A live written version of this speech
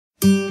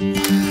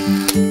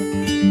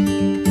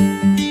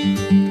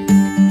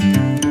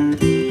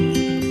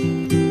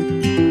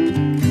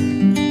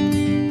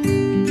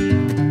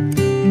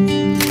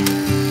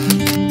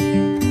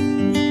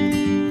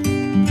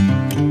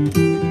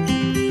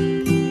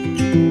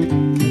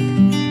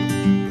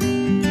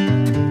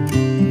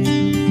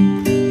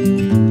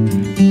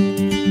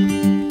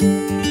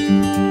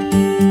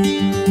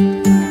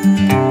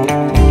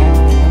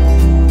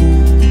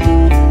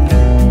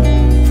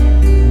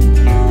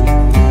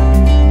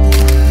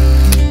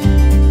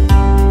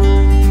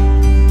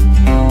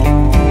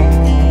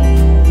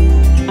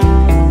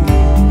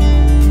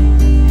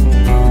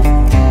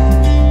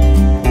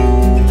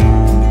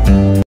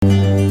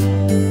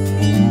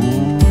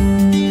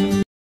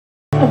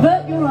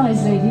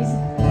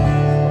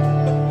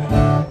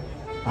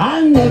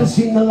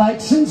Seen the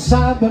light since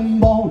I've been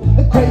born.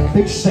 A great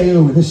big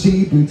sailor with a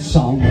sea boots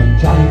on. When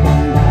Johnny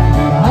come down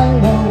the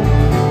Hilo,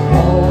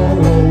 poor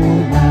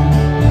old man.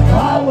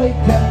 I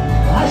wake up,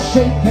 I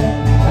shake it,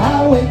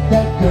 I wake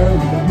that girl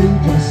with the blue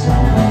dress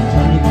on. When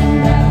Johnny come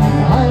down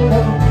the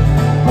Hilo,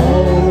 poor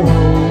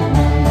old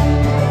man.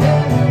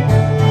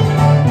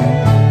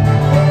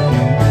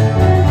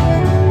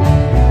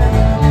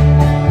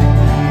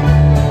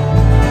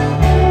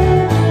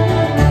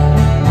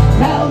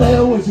 Now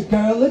there was a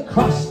girl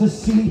across the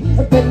sea,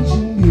 a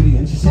Belgian beauty,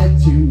 and she said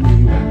to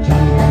me, when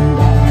Johnny come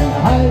down the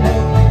Hilo,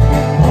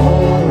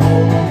 poor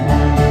old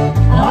man.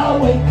 I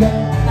wake up,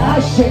 I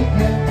shake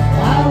it,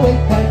 I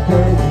wake that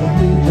girl with the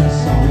blue dress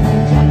on. When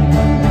Johnny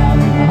come down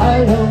the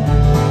Hilo,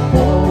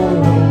 poor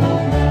old man.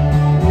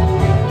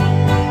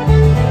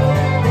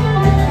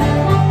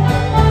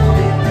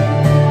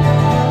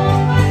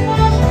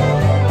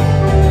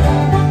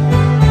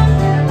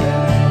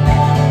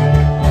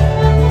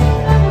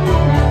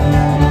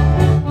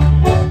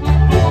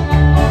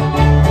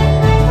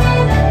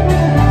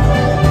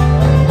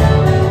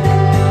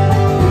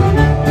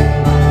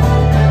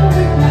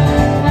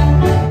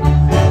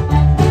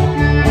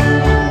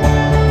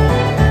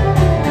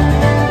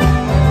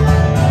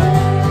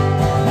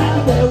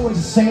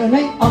 Sailor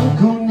named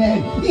Uncle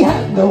Ned, he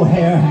had no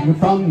hair hanging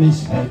from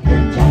his head.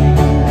 When Johnny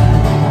come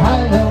down the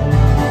Hilo,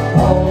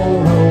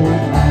 poor old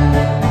man.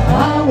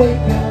 I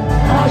wake up,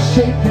 I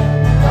shake it,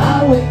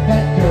 I wake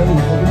that girl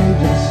with the blue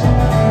dress on.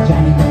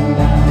 Johnny come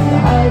down the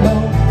Hilo,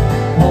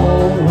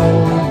 poor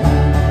old man.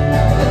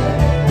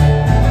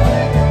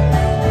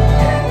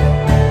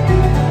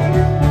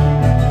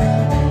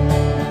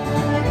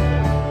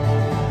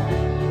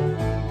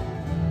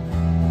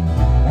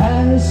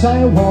 As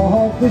I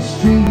walk the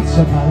streets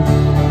of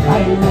Ably, I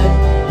met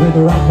with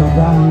Rapper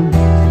Brown.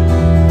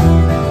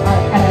 I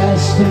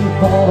asked him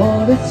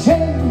for to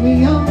take me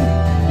on.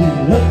 He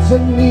looked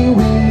at me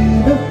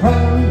with a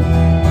frown.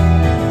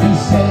 He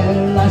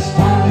said, last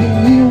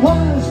time he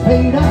was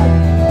paid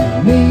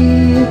out, me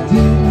it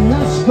did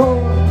not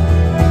score.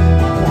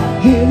 I'll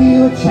give you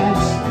a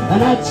chance,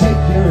 and I'll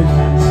take your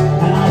advance,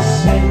 and I'll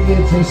send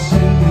you to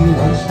sea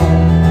once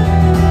more.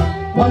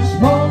 Once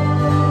more,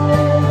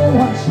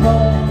 once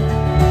more.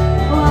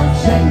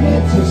 Send you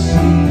to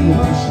sea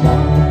once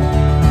more.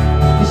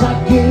 'Cause I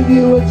give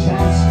you a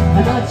chance,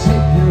 and I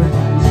take your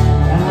advice,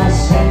 and I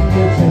send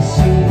you to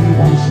sea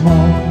once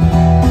more.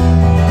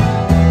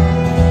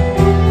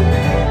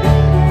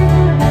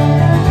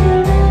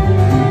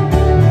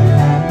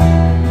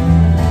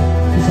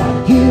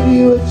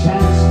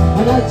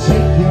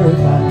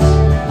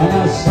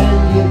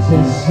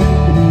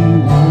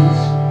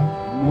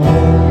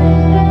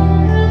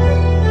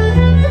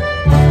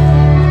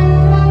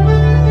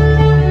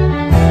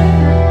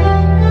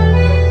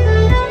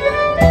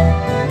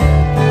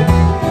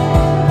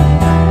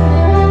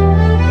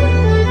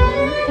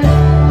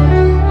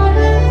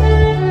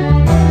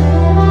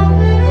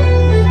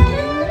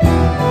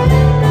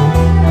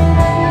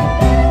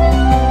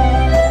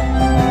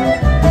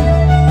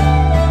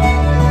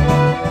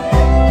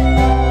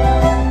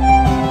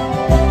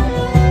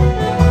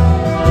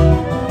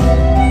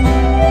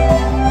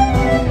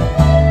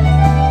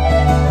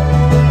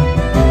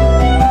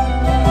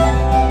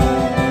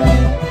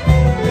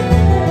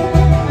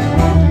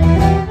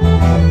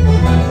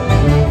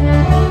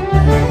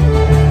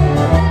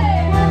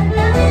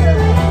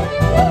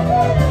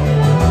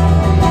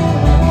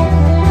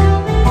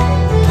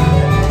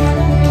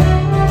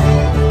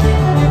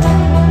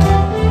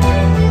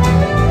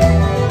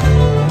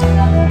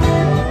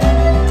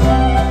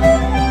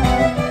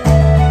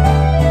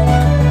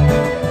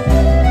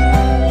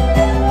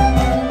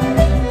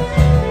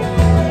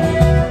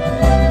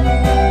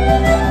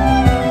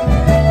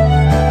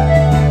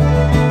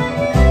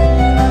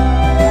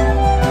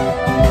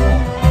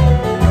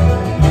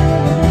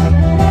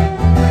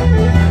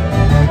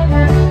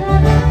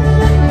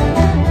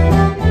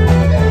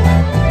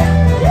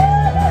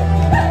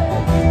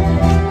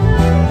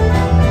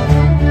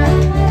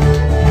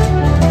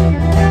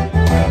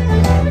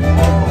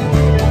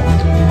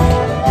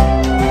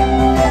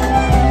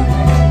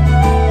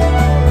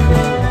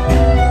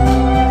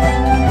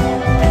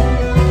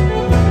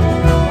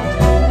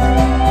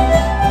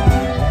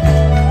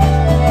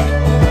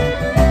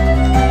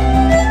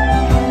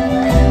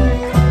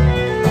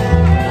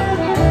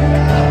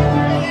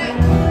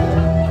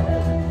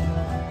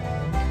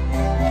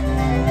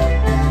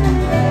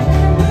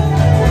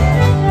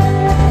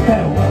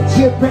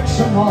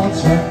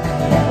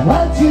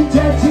 Farewell to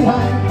dirty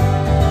line,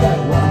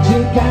 farewell to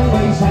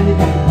gangways and your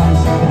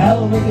gangplanks. To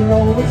hell with your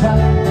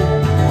overtime.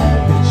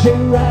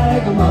 Picture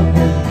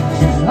ragamuffin,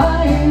 she's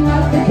lying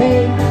at the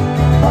quay.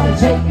 Gonna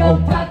take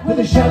old Pat with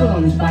a shovel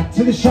on his back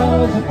to the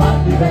shores of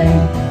Botany Bay.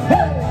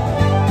 Hey!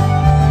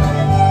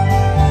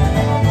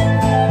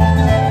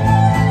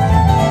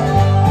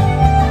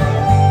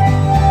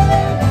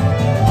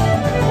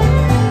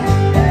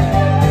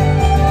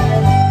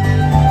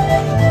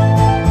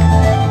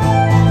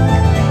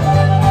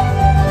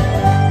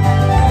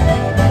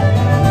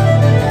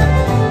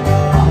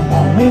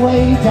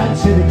 Way down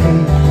to the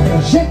quay,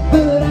 the ship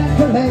that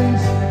anchor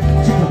lays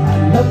to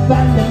command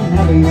abandoned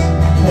heavies.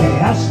 They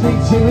asked me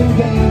to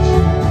engage.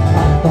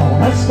 I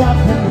thought I'd stop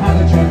and have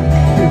a drink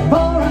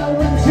before I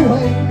went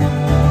away,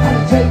 and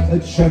I'd take a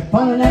trip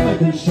on an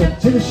emigrant ship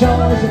to the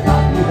shores of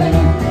Botany Bay.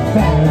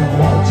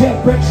 Farewell to your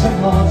bricks and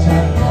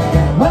mortar,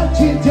 farewell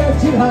to your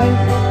dirty line,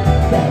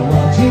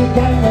 farewell to your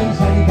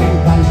gangways and your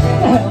gangplanks.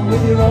 To hell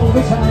with your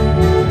overtime.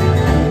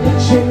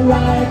 It's your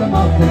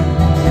ragamuffin,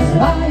 she's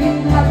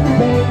lying at the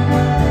bay.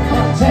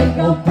 Take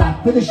old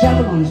Pat with a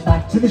shovel on his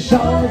back to the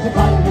shores of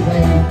Botany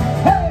Bay.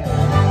 Hey!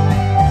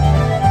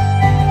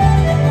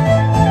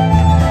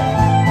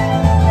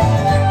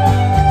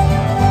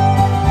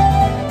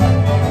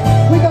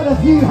 We got a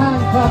few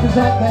hand clappers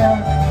out there.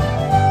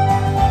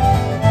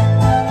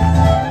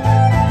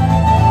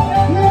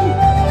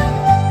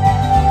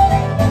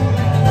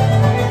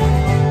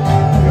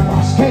 The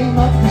boss came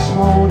up this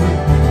morning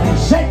and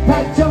said,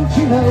 Pat, don't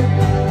you know,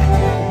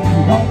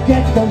 you won't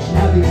get those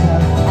navvies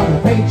out, I'm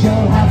afraid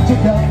you'll have to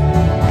go.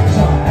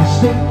 So I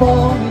asked him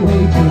for me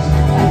wages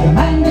and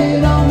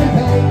demanded on me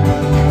pay,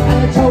 and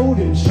I told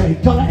him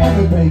straight, gonna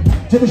emigrate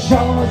to the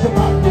shores of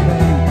Botany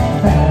Bay.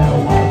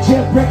 Farewell to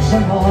your bricks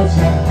and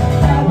mortar,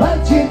 farewell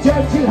to your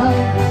dirty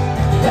lines,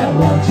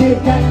 farewell to your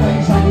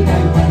gangways and your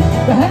gangplanks.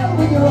 The hell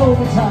with your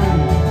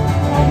overtime.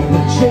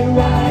 Put your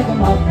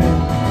ragamuffin,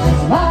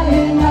 she's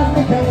lying at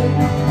the quay.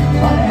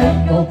 On a head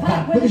go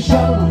Pat with a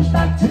shovel on his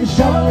back to the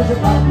shores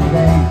of Botany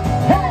Bay.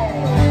 Hey!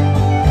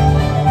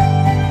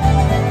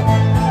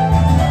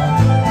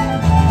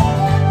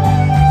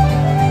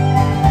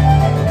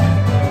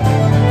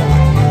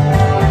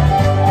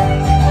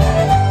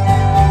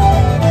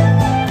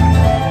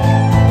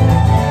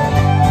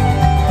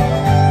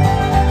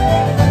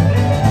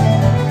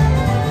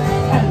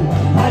 And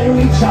when I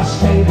reach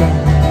Australia,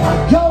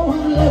 I'll go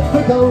and look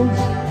for gold.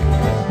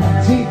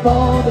 Plenty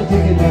for the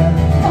digging there,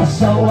 or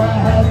so I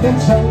have been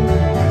told.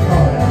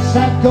 Or else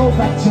I'd go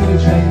back to the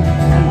train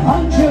and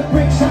 100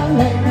 bricks and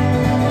lay.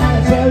 And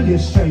I tell you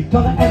straight,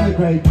 gonna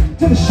emigrate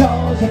to the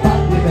shores of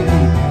Botany Bay.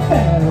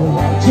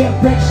 Farewell to your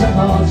bricks and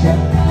mortar,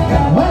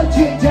 farewell to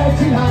your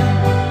dirty line,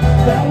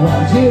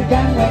 farewell to your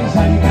gangways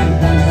and your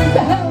gangplanks.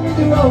 The hell with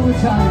your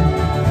overtime.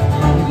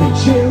 And get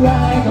your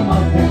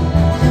ragamuffin,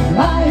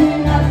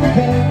 lying at the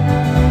quay.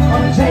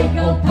 Gonna take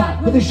old Pat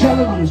with a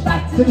shovel on his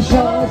back to the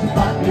shores of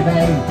Botany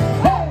Bay.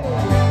 Hey!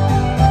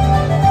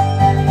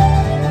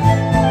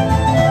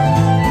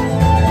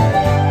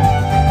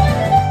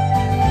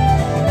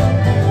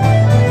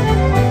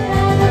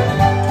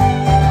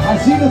 I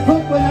see the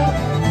foot went up.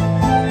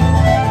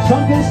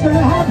 Something's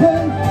gonna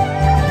happen.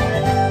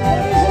 What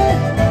is it?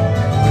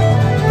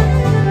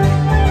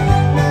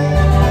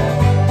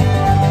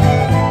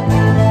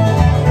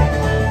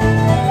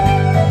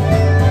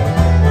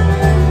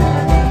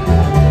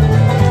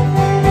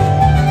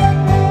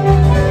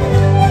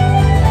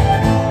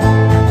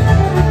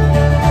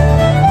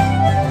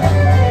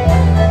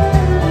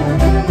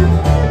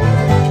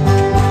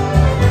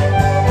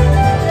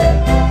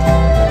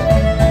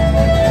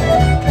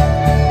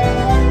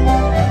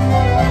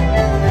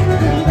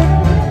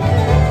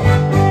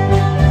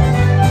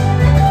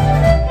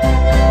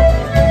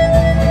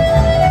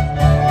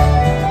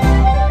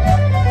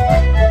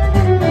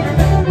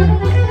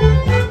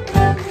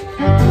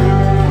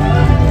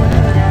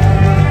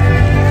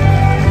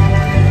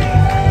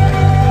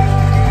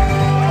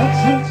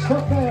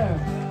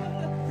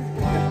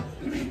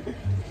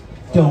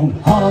 Don't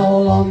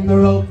haul on the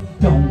rope,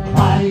 don't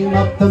climb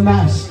up the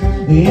mast.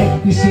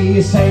 If you see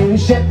a sailing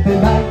ship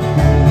in back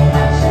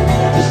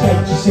just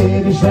get your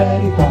civvies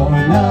ready for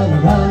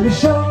another run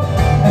ashore.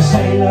 A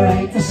sailor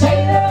ain't a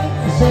sailor,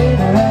 ain't a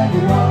sailor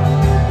anymore.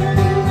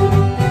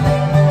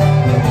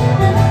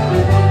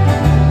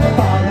 My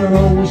father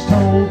always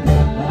told me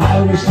that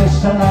I was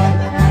just a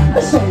lad.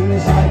 A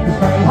sailor's life was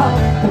very hard,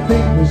 the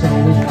big was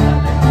always bad.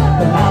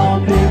 But now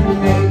I'm in the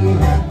Navy,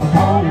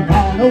 upon a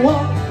man of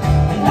war.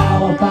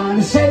 I find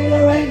a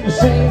sailor ain't a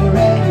sailor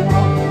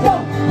anymore.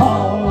 Don't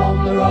haul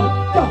on the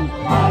rope, don't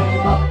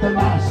climb up the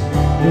mast.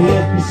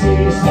 If you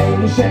see a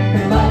sailor ship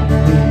in